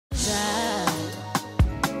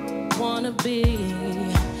wanna be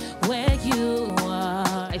where you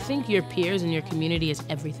are. I think your peers and your community is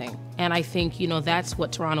everything. And I think, you know, that's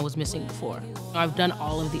what Toronto was missing before. I've done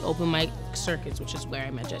all of the open mic circuits, which is where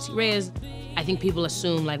I met Jessie Reyes. I think people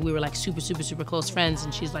assume like we were like super, super, super close friends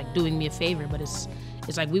and she's like doing me a favor, but it's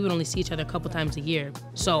like we would only see each other a couple times a year.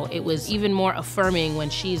 So it was even more affirming when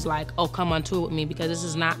she's like, oh, come on tour with me, because this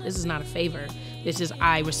is not a favor. This is,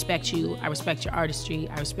 I respect you, I respect your artistry,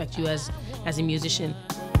 I respect you as a musician.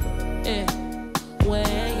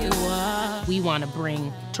 Where you are. We want to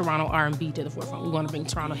bring Toronto R&B to the forefront. We want to bring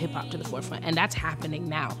Toronto hip-hop to the forefront. And that's happening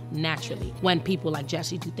now, naturally, when people like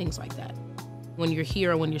Jessie do things like that. When you're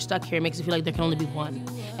here or when you're stuck here, it makes it feel like there can only be one.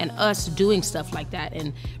 And us doing stuff like that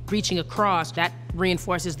and reaching across, that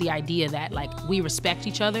reinforces the idea that like we respect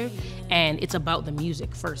each other and it's about the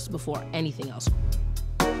music first before anything else.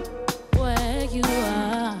 Where you are.